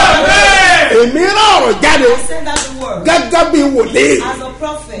 Èmi rán ọ̀rọ̀ jáde gẹ́gẹ́ bí wòlíì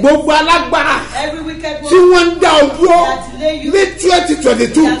gbogbo alágbára tí wọ́n ń dá ojú ní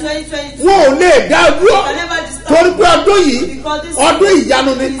 2022 wọn ò lè dá ojú torí pé ọdún yìí ọdún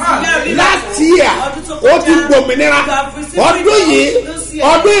ìyanu ni láti yà ó ti gbòmìnira ọdún yìí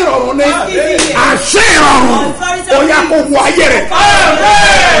ọdún ìrọ̀rùn ni àṣẹ ìrọ̀rùn ó yá kó wọ ayé rẹ̀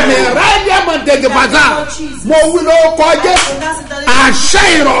mẹ́rẹ́ ẹ̀yẹ́ mọ̀ dẹ̀gẹ̀ bàtà mo wí ló kọjá àṣẹ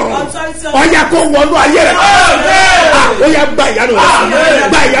ìrọ̀rùn ó yá kó wọnú ayé rẹ̀ ó yá gba ìyanu rẹ̀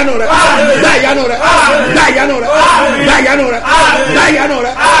gba ìyanu rẹ̀ gba ìyanu rẹ̀ gba ìyanu rẹ̀ gba ìyanu rẹ̀ gba ìyanu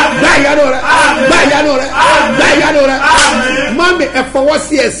rẹ̀ gba ìyanu rẹ̀ gba ìyanu rẹ̀ gba ìyanu rẹ̀ mami ẹ fọwọ́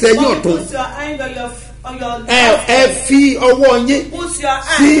sí ẹsẹ̀ yín ọ̀tún ẹ fi ọwọ́ yín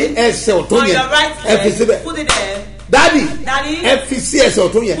sí ẹsẹ̀ ọ̀tún yẹn ẹ fi síbẹ̀ dadi ẹ fi sí ẹsẹ̀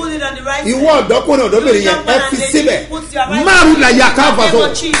ọ̀tún yẹn ìwọ ọ̀dọ́kùnrin ọ̀dọ́bìnrin yẹn ẹ fi síbẹ̀ márùn la yà ká fàtó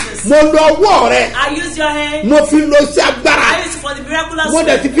mo lọ ọwọ́ rẹ mo fi lọ sí agbára mo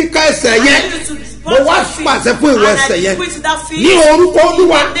dẹ̀ ti fi ká ẹsẹ̀ yẹn mo wá pàṣẹ fún ìwọ ẹsẹ̀ yẹn ní orúkọ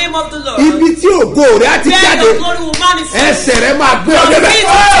Olúwa ibi tí ògo rẹ á ti jáde ẹsẹ̀ rẹ máa gbé ọ débẹ̀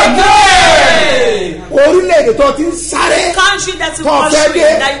orílẹ̀-èdè tó ti ń sáré tó fẹ́ dé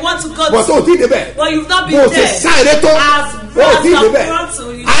bọ̀ tó ti débẹ̀ bó ṣe sáré tó ó ti débẹ̀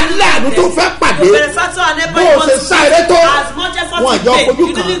aláàánú tó fẹ́ pàdé bó ṣe sáré tó wọn àjọ fojú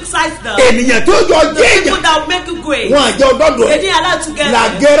kan ènìyàn tó jọ jẹ́yàn wọn àjọ dọ́dọ̀ ẹ̀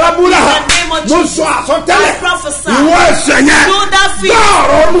làgẹ̀rẹ́búrà mo sọ àsọtẹ́lẹ̀ ìwọ ẹsẹ̀ yẹn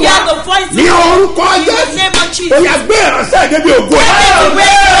gbọ́ọ̀rọ̀ Olúwa ní orúkọ Jésù ó yá gbé ìránṣẹ́ débi ògo ẹ̀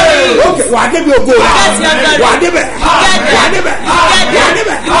wà á débi ògo ẹ̀ wà á débẹ̀ wà á débẹ̀ wà á débẹ̀ wà á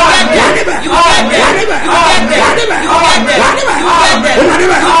débẹ̀ wà á débẹ̀ wà á débẹ̀ wà á débẹ̀ wà á débẹ̀ wà á débẹ̀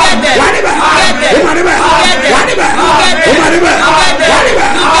wà á débẹ̀ wà á débẹ̀ wà á débẹ̀ wà á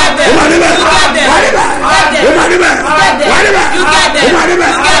débẹ̀ wà á débẹ̀ wà á débẹ̀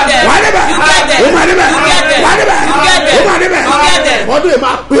wà á débẹ̀ wà á débẹ̀ wà á débẹ̀ ọdún yìí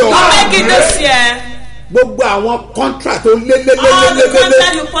máa pè ọ́ gbogbo àwọn contract tó lélelelelele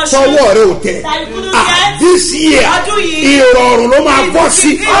tọwọ́ rẹ ò tẹ̀ this year ìrọ̀rùn ló máa bọ́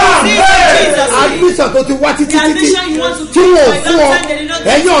sí admission tó ti wá títí tí wọ́n fún ọ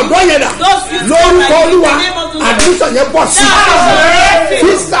ẹ̀yin ọ̀dọ́ yẹn dà lórúkọ Olúwa admission yẹn bọ́ sí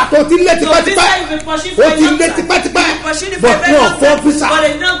visa tó ti lé tipẹ́tipẹ́ ó ti lé tipẹ́tipẹ́ bọ̀ tí wọ́n fọ́ visa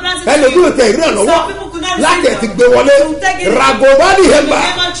ẹlòmíràn tẹ̀ ìrànlọ́wọ́ láti ẹ̀ ti gbé wọlé ragobani hemba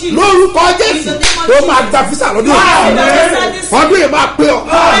lórúkọ Jésù tó máa gba fisa lọ́dún yìí ọdún yìí máa pé ọ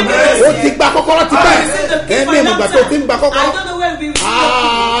ó ti gba kọ́kọ́rọ́ ti bẹ́ẹ̀ ẹ̀mí ìmọ̀gbà tó ti ń gba kọ́kọ́rọ́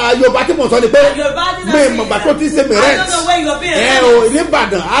Yorùbá tí mo sọ ni pé mi ìmọ̀gbà tó ti ṣe mìíràn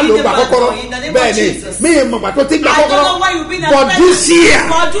Ìbàdàn á ló gba kọ́kọ́rọ́ bẹ́ẹ̀ ni mi ìmọ̀gbà tó ti gba kọ́kọ́rọ́ but this year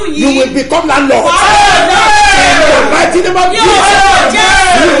you will become landlord in the mighty name of Jesus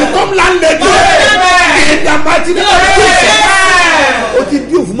you will become landlady in the mighty name of Jesus o ti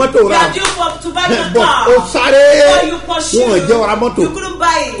di òfin mọ́tò ra bọ̀ o sáré wọn jẹ́ ọ̀rá mọ́tò You couldn't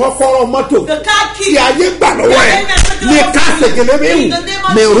buy it. kọ́kọ́rọ́ mọ́tò The car key. tí ayé gbà lọ́wọ́ ẹ̀ ní ká ṣègèlè mi wù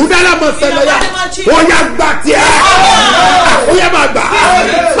mẹ̀rú dáná mọ̀ sẹ́lẹ̀ yá ó yá gbà tiẹ̀ ó yá má gbà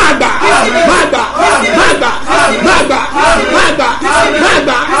má gbà má gbà má gbà má gbà má gbà má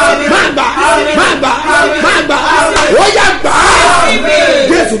gbà má gbà má gbà má gbà ó yá gbà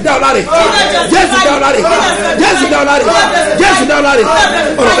Jésù dá ọ láre Jésù dá ọ láre Jésù dá ọ láre Jésù dá ọ láre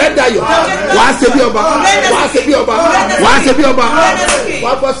ọ̀rọ̀ rẹ̀ dayọ̀ wàá ṣe bí ọba wàá ṣe bí ọba wàá ṣe bí ọba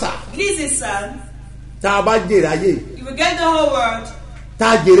wàá bọ̀ sà. Listen, son. Tá a bá jèrè ayé. You will get the whole world. Tá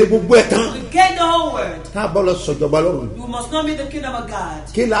a jèrè gbogbo ẹ̀ tán. You will get the whole world. Tá a bọ́ lọ sọ̀jọba lọ́rùn. You must not be the kingdom of God.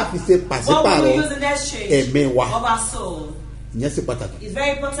 Kí la fi ṣe What will we pàṣípààrọ̀ use in exchange ẹ̀mí wa? of our soul? Ìyẹn sì pàtàkì. It's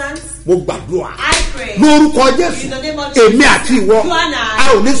very important. Mo gbàdúrà. I pray. Lórúkọ Jésù. In the name of Jesus. Èmi àti ìwọ. You and I. A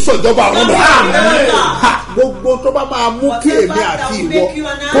ò ní sọ̀jọba ọ̀run lọ. Amen. Gbogbo tó bá máa mú kí èmi àti ìwọ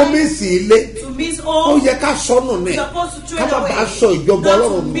kó mí sí ilé. To miss Ó all. yẹ ká sọnù ní. Supposed to Ká trade má away. bàa sọ ìjọba Not to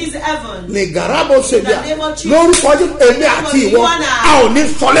Ọlọ́run nù. miss heaven. Ní garabo ṣe bíà. In the name of Jesus. Lórúkọ Jésù èmi àti ìwọ. A ò ní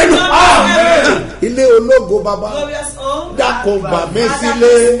sọ lẹ́nu. Ilé ológo bàbá. Glorious home. Dákun bà mí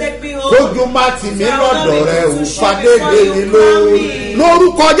sílé. Kójú má tì mí lọ́dọ̀ rẹ̀ ò fadédé mi lórí.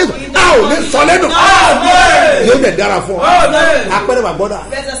 Lórúkọ Jésù a ò ní sọ lẹ́nu. Yóò dẹ̀ dára fún ọ. Apẹ̀rẹ̀ wà gbọ́dọ̀.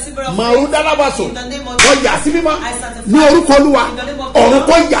 Màrú dálábàṣọ. Wọ́n yà sí mímọ́. Ní orúkọ Olúwa. Ọ̀run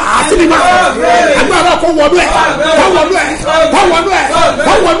kò yà á sí mímọ́. Agbára kò wọnú ẹ̀. Kò wọnú ẹ̀. Kò wọnú ẹ̀.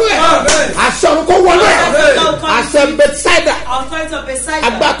 Kò wọnú ẹ̀. Àṣẹ ọ̀run kò wọnú ẹ̀. Àṣẹ Bethsaida.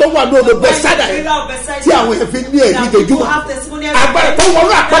 Agbára tó wà ní odò Bethsaida yẹn. Tí àwọn yẹn fi ní èyí dojúmọ́. Agbára tó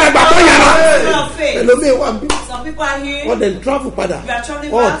wọnú àpẹẹrẹ tó yàrá. Ẹlòmíì wà bí. Wọ́n dẹ̀ ń travel padà.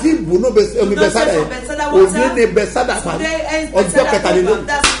 Ọ̀ tí ìbùnú omi Bethsaida yẹn. Òní ni Bethsaida parí. Ọjọ́ kẹtàlélógún.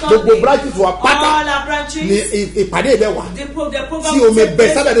 Gbogbo branches wà pátá. Ní ìpàdé ilẹ̀ wà. Tí omi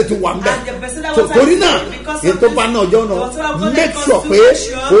Bethsaida ti wà ń bẹ̀. Torí náà ètò bá náà ọjọ́ náà make sure pé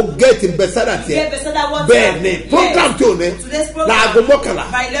o get Bethsaida tiẹ̀. Bẹ́ẹ̀ ni program tí o ní láago mọ́kànlá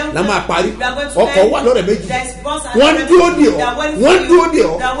la máa parí. Ọkọ̀ wà lọ́rẹ̀ méjì. Wọ́n dúró dè ọ́. Wọ́n dúró dè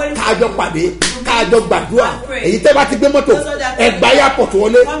ọ́. Káàjọ pàdé. Káàjọ gbàdúrà. Èyí tẹ́ bá ti gbé mọ́tò ẹgbà yà pọ̀tù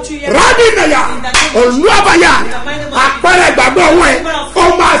wọlé. Rábì nàyà òlú àbáyà àpẹẹrẹ ìgbàgbọ́ wọn ẹ̀ ó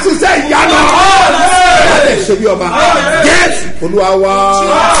máa ṣiṣẹ́ ìyanu. Láti ṣe bí ọba. Jésù Olúwa wa.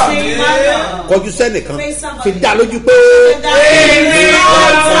 Kọjú sẹ́nìkan fi dá lójú pé. Èmi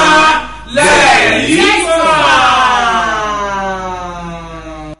ọ̀tá lẹ́yìn fà.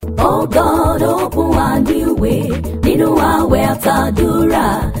 Oh God, open a new way nínú àwẹ̀ àtàdúrà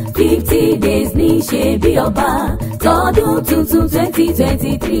 50 days ní ṣe bí ọba tọdún tuntun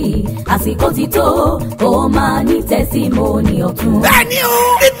 2023 àsìkò ti tó ó máa ní tẹ́símọ́nì ọ̀tun. Bẹ́ẹ̀ni o,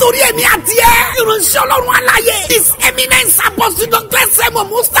 nítorí èmi àti ẹ, ìránṣẹ́ Ọlọ́run aláyé, His Eminence Apostle Dr. Semo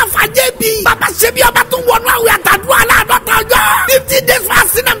Mustapha JB, Babasebioba tún wọnú àwẹ̀ àtàdúrà aláàdọ́ta ọjọ́, 50 days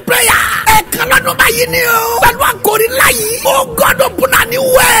fasting and prayer. Ẹ̀kan lọ́dún báyìí ni o, pẹ̀lú àkòrí ńlá yìí, oh God open a new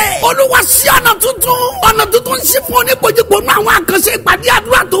way. Olúwa ṣí ọ̀nà tuntun ṣí fún oníkojúkò nínú àwọn àkànṣe ìpàdé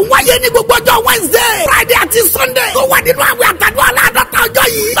àdúrà tó ń wáyé ní gbogbo ọjọ́ Wednesday, Friday àti Sunday tó wà nínú àwẹ̀ àtàdúrà aláàdọ́ta ọjọ́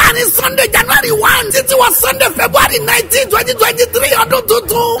yìí. Láàrin Sunday January 1 títí wọ Sunday February 19, 2023 ọdún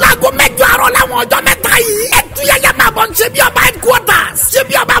tuntun. Láago mẹ́jọ àárọ̀ láwọn ọjọ́ mẹ́ta yìí. Ẹ̀túyẹ̀yẹ̀ máa bọ̀ ṣe bí ọba headquarters. Ṣe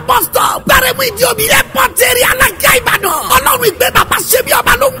bí ọba bus stop. Gbárẹ́mú ìdí omi airport area Alákíá Ìbàdàn. Ọlọ́run ìgbé bàbá ṣe bí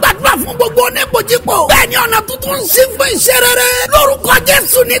ọba ló ń gbàdúrà fún gbogbo oníkojúkò. Bẹ́ẹ̀ni ọ̀nà tuntun ń ṣí fún iṣẹ́ rere. Lórúkọ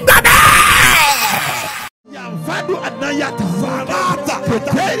Jésù nígbà bẹ́ẹ̀. Yamfadu anayata farata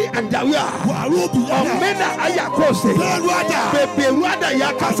peteri andawia omena ayakose beberuada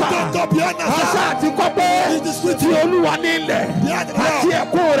yakasa asa àti kọ́pẹ́ ti Olúwa nílẹ̀ àti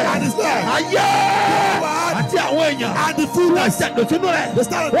ẹ̀kọ́ rẹ̀ ayé àti àwọn èèyàn wọ́n ṣẹ̀dọ̀ sínú rẹ̀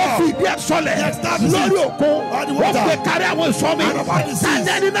wọ́n fi ìdí ẹ̀ sọlẹ̀ lórí òkun wọ́n fi kárí àwọn ìsọmi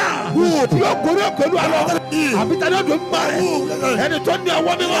sáńdẹ́ni náà yóò gorí òkè Olúwa lọ àbítání ọdún mọ́ rẹ̀ ẹni tó ní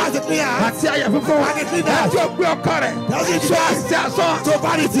ọwọ́ mímọ́ àti àyà fífún àti ògbé ọkọ rẹ̀ sọ àti àsọ tó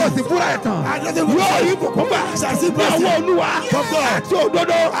sì fúra ẹ̀ tán yóò rí kòkó gbà ní ọwọ́ Olúwa àti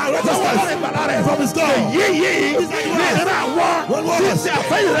òdodo lọ́wọ́ rẹ̀ gbàlá rẹ̀ yíyí ní ìran àwọn tí ń ṣe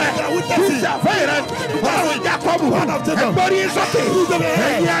àfẹ́yìn rẹ̀ ọlọ́run Jákọ́bù ẹgbẹ́rí sókè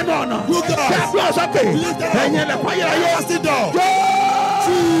ẹ̀yin ẹnu ọ̀nà ṣàdúrà sókè ẹ̀yin ẹlẹ́kọ́ ayẹyẹ yóò.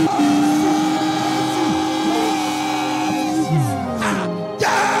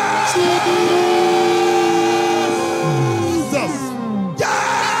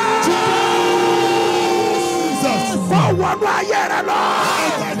 Fọwọ́nù ayé rẹ lọ.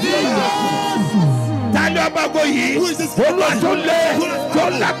 Tani ọbago yìí, Olúwa tó lé, tó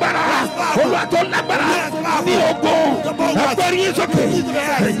lágbára, Olúwa tó lágbára ní ogun, Agbárí yín sókè.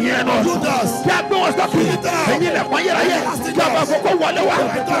 Ẹ̀yin ẹnu ọ̀nà. Kí a gbé wọn sókè. Ẹ̀yin ilẹ̀kùn ayérayé. Kí a bá kókó wọlé wá.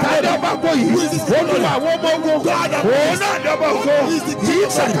 Tàbí ọba àgbo yìí. Olúwa àwọn ọmọ ogun. Òun náà ní ọba ògo. Yìí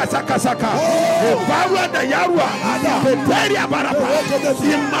sàkàsàkàsàkà. Òbáru àdàyàrúà. Pẹ̀tẹ́rì àbàràbà.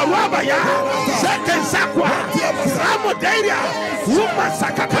 Ìmàrú àbàyà. Sẹ́kẹ̀ nsàkùà. Sàmù dẹ́rìà. Wúmà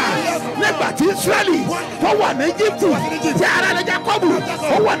sàkàkà. Nígbà tí Ísírẹ́lì tó wà ní Íjíbítì. Tí ara rẹ̀ Jákọ́bù.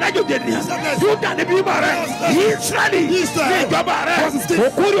 Ó wà nájò dènìyà. Júdà ní bímọ rẹ̀. Ísírẹ́lì ní ìjọba rẹ̀.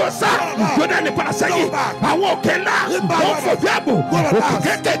 Òkúri ọ̀sá. Jóná ní parasẹ́yìn. Àwọn òkè ńlá. Wọ́n fò bí àbò.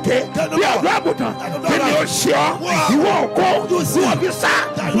 Òkè kékèké. Bí ọ̀dọ́ àbùtàn. Kí ni ó ṣe ọ́? Ìwọ òkó. Ìwọ bí sá.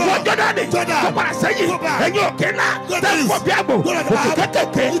 Ìwọ Jọ́dánì. Tó parasẹ́yìn. Ẹ̀yin òkè ńlá. Tẹ́ fò bí àbò. Òkè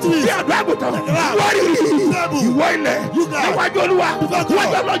kékèké. Bí ọ̀dọ́ àbùtàn. Wọ́rí. Ìwọ ilẹ̀. Níwájú Olúwa.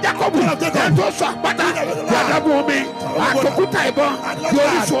 Níwájú ọlọ́ Jákọ́bù. Ẹ̀ tó sọ àpáta. Yàdàbù omi. Àtòkúta ìbọn.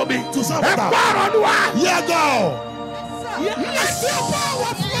 Yóò sọ omi. Ẹ pààrọ̀ Olúwa.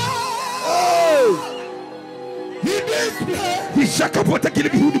 Ishakapota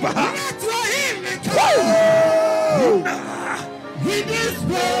kilibihudi baha.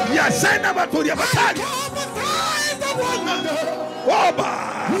 Yasana batoria batali. Oba.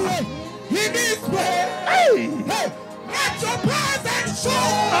 Hey.